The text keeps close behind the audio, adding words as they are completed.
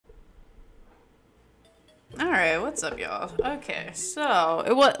Alright, what's up, y'all? Okay, so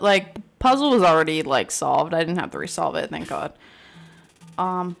it was like puzzle was already like solved. I didn't have to resolve it, thank God.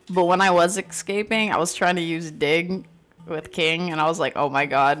 But when I was escaping, I was trying to use dig with King, and I was like, oh my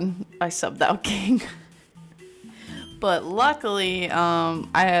God, I subbed out King. But luckily,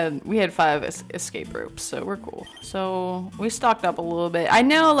 we had 5 escape ropes, so we're cool. So we stocked up a little bit. I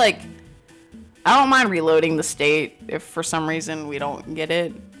know, like, I don't mind reloading the state if for some reason we don't get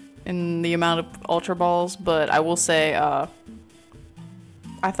it in the amount of Ultra Balls, but I will say, I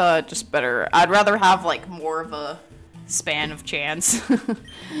thought just better. I'd rather have, like, more of a span of chance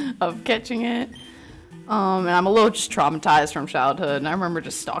of catching it. And I'm a little just traumatized from childhood, and I remember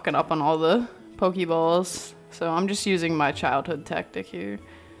just stocking up on all the Pokeballs. So I'm just using my childhood tactic here.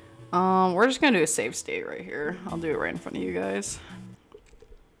 We're just gonna do a save state right here. I'll do it right in front of you guys.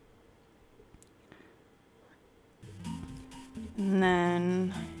 And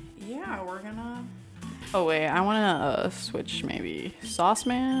then, yeah, we're gonna... Oh wait, I wanna switch maybe Sauce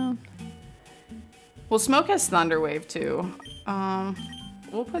Man. Well, Smoke has Thunder Wave too.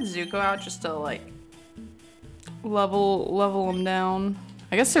 We'll put Zuko out just to like level them down.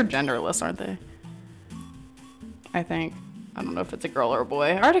 I guess they're genderless, aren't they? I think. I don't know if it's a girl or a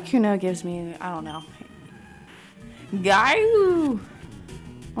boy. Articuno gives me, I don't know. Gaio!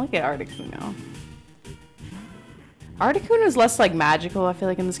 Look at Articuno. Articuno is less like magical, I feel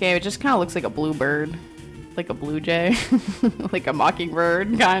like, in this game. It just kind of looks like a blue bird. Like a blue jay. Like a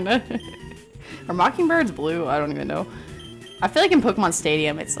mockingbird, kind of. Are mockingbirds blue? I don't even know. I feel like in Pokemon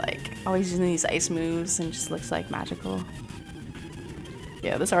Stadium, it's like always using these ice moves and just looks like magical.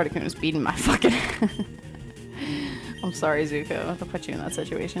 Yeah, this Articuno is beating my fucking... I'm sorry, Zuko, to put you in that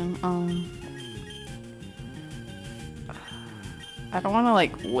situation. I don't want to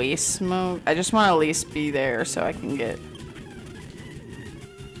like waste smoke. I just want to at least be there so I can get...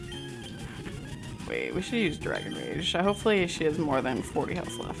 Wait, we should use Dragon Rage. Hopefully she has more than 40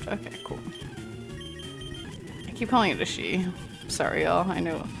 health left. Okay, cool. I keep calling it a she. Sorry, y'all. I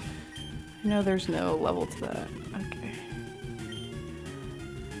know there's no level to that. Okay.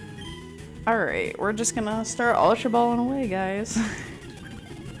 Alright, we're just gonna start Ultra Balling away, guys.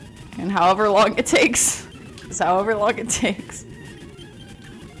 And however long it takes. Is however long it takes.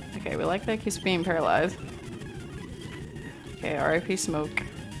 Okay, we like that he's being paralyzed. Okay, RIP Smoke.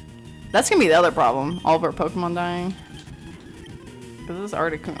 That's gonna be the other problem. All of our Pokemon dying. Cause this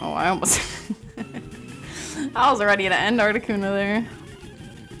Articuno. Oh, I almost. I was ready to end Articuno there.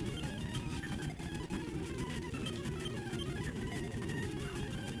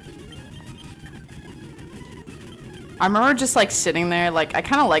 I remember just like sitting there, like I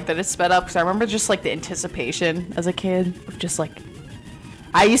kind of like that it's sped up because I remember just like the anticipation as a kid of just like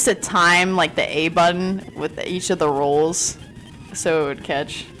I used to time like the A button with each of the rolls so it would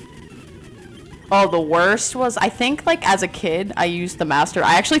catch. Oh, the worst was I think like as a kid I used the master.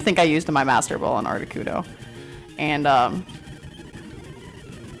 I actually think I used my master ball on Articuno, and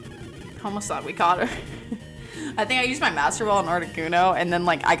almost thought we caught her. I think I used my master ball on Articuno, and then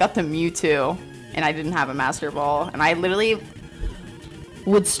like I got the Mewtwo. And I didn't have a master ball, and I literally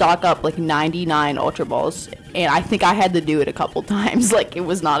would stock up like 99 Ultra Balls, and I think I had to do it a couple times, like it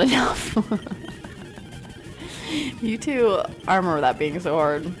was not enough. You too. I remember that being so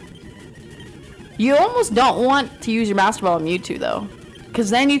hard. You almost don't want to use your master ball on Mewtwo though, because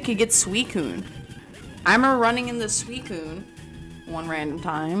then you could get Suicune. I remember running into Suicune one random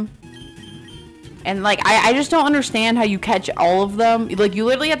time. And like I just don't understand how you catch all of them. Like you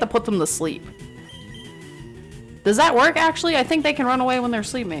literally have to put them to sleep. Does that work, actually? I think they can run away when they're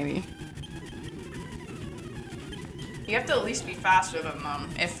asleep, maybe. You have to at least be faster than them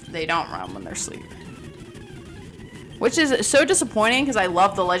if they don't run when they're asleep. Which is so disappointing, because I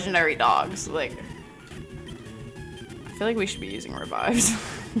love the legendary dogs. Like, I feel like we should be using revives.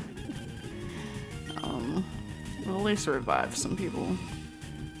 We'll at least revive some people.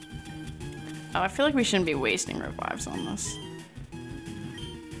 Oh, I feel like we shouldn't be wasting revives on this.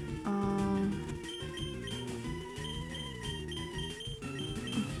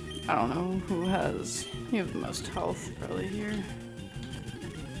 I don't know who has... You have the most health probably here.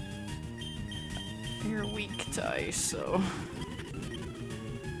 You're weak to ice, so...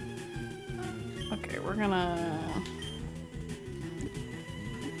 Okay, we're gonna...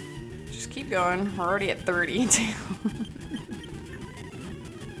 Just keep going. We're already at 30.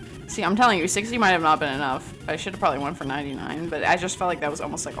 See, I'm telling you, 60 might have not been enough. I should have probably went for 99, but I just felt like that was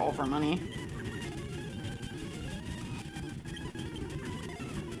almost like all of our money.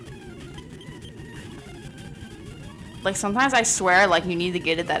 Like, sometimes I swear, like, you need to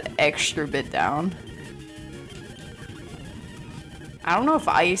get it that extra bit down. I don't know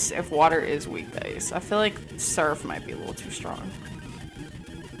if water is weak to ice. I feel like surf might be a little too strong.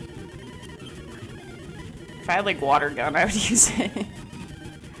 If I had like water gun, I would use it.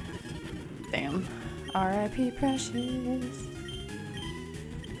 Damn. R.I.P. Precious.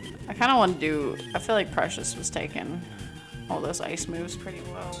 I kind of want to do... I feel like Precious was taking all those ice moves pretty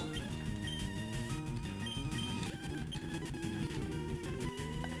well.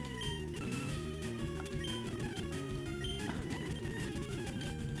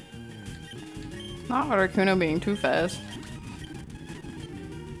 Not Articuno being too fast.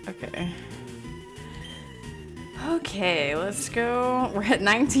 Okay. Okay, let's go. We're at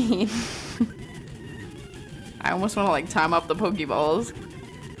 19. I almost want to like time up the Pokeballs.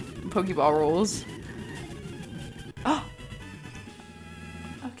 Pokeball rolls. Oh!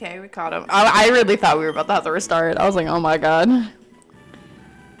 Okay, we caught him. I really thought we were about to have to restart. I was like, oh my god.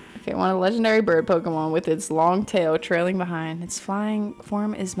 Okay, one of the legendary bird Pokemon with its long tail trailing behind. Its flying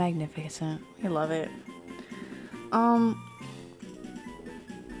form is magnificent. We love it. I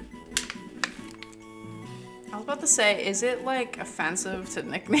was about to say, is it like offensive to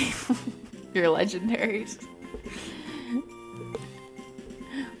nickname your legendaries?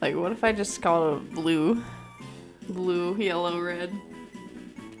 Like, what if I just call it blue? Blue, yellow, red.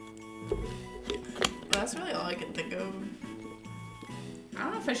 That's really all I can think of. I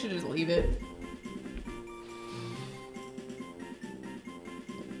don't know if I should just leave it.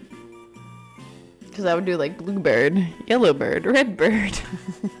 Because I would do like bluebird, yellow bird, red bird.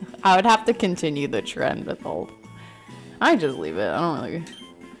 I would have to continue the trend with all. I just leave it. I don't really.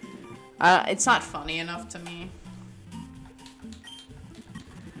 It's not funny enough to me.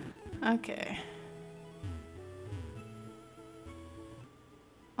 Okay.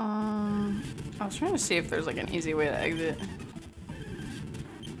 I was trying to see if there's like an easy way to exit.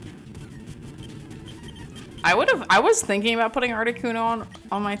 I was thinking about putting Articuno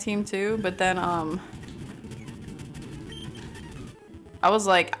on my team too, but then I was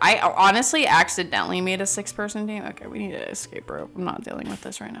like, I honestly accidentally made a 6-person team. Okay, we need an escape rope. I'm not dealing with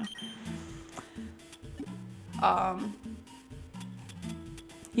this right now.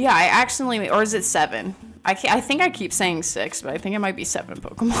 Yeah, I accidentally made, or is it 7? I think I keep saying 6, but I think it might be 7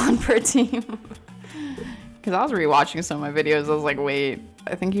 Pokemon per team. Because I was rewatching some of my videos, I was like, wait,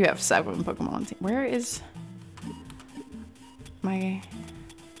 I think you have 7 Pokemon on team. Where is my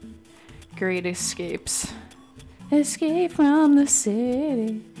great escapes? Escape from the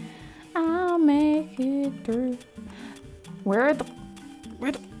city, I'll make it through. Where the,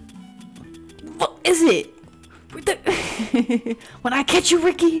 what is it? Where the, when I catch you,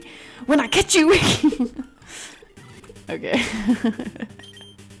 Ricky, when I catch you, Ricky. Okay.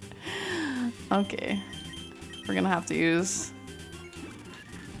 Okay. We're gonna have to use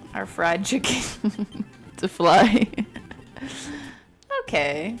our fried chicken to fly.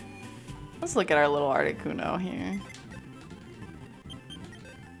 Okay. Let's look at our little Articuno here.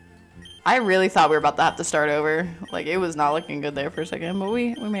 I really thought we were about to have to start over. Like, it was not looking good there for a second, but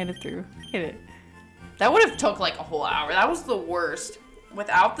we made it through. Hit it. That would have took like a whole hour. That was the worst.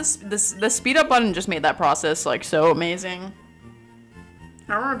 Without the speed up button just made that process like so amazing.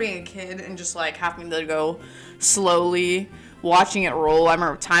 I remember being a kid and just like having to go slowly, watching it roll. I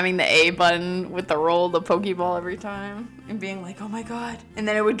remember timing the A button with the roll of the Pokeball every time and being like, oh my god. And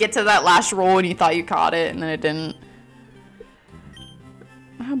then it would get to that last roll and you thought you caught it and then it didn't.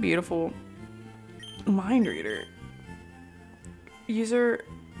 How beautiful. Mind reader. User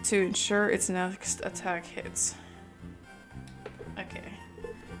to ensure its next attack hits. Okay.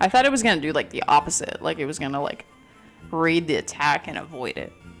 I thought it was gonna do like the opposite. Like it was gonna like read the attack and avoid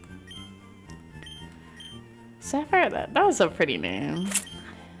it. Sapphire, that was a pretty name.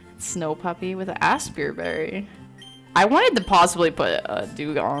 Snow Puppy with an Aspire Berry. I wanted to possibly put a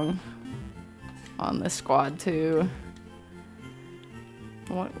Dugong on this squad too.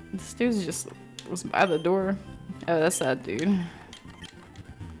 What? This dude's just was by the door. Oh, that's that dude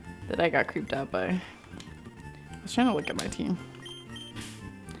that I got creeped out by. I was trying to look at my team.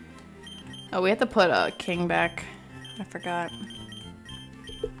 Oh, we have to put a king back. I forgot.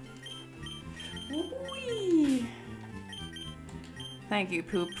 Whee! Thank you,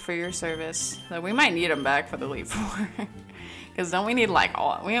 Poop, for your service. So we might need him back for the Elite Four. Because don't we need like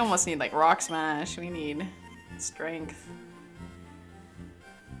all, we almost need like Rock Smash. We need strength.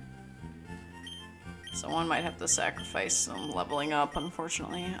 Someone might have to sacrifice some leveling up,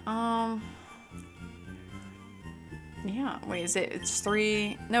 unfortunately. Yeah, wait, is it, it's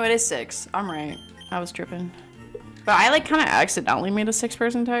 3, no, it is 6. I'm right. I was tripping. But I like kind of accidentally made a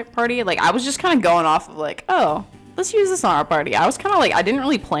 6-person type party. Like I was just kind of going off of like, oh, let's use this on our party. I was kind of like, I didn't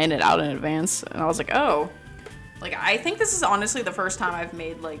really plan it out in advance. And I was like, oh, Like, I think this is honestly the first time I've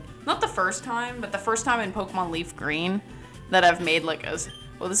made, like, not the first time, but the first time in Pokemon Leaf Green that I've made, like,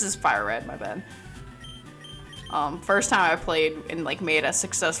 well, this is Fire Red, my bad. First time I played and, like, made a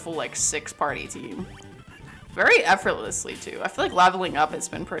successful, like, 6-party team. Very effortlessly, too. I feel like leveling up has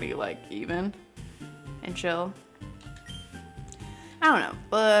been pretty, like, even and chill. I don't know,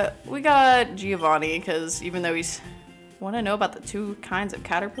 but we got Giovanni, because even though he's... Want to know about the 2 kinds of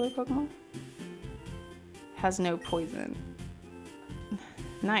Caterpillar Pokemon? Has no poison.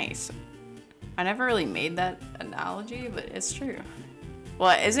 Nice. I never really made that analogy, but it's true.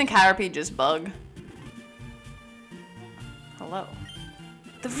 Well, isn't Caterpie just bug? Hello.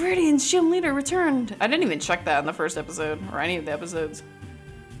 The Viridian's gym leader returned! I didn't even check that in the first episode, or any of the episodes.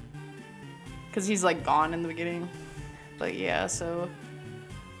 Because he's like gone in the beginning. But yeah, so...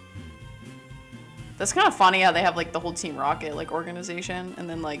 That's kind of funny how they have like the whole Team Rocket like organization, and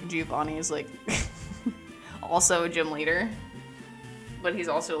then like Giovanni is like also a gym leader, but he's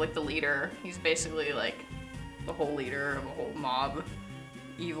also like the leader. He's basically like the whole leader of a whole mob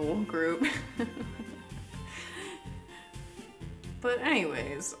evil group. But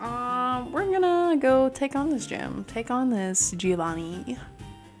anyways, we're gonna go take on this gym, take on this Giovanni,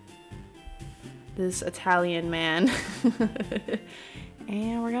 this Italian man.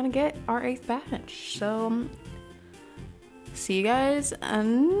 And we're gonna get our 8th badge. So, see you guys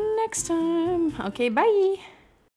next time. Okay, bye.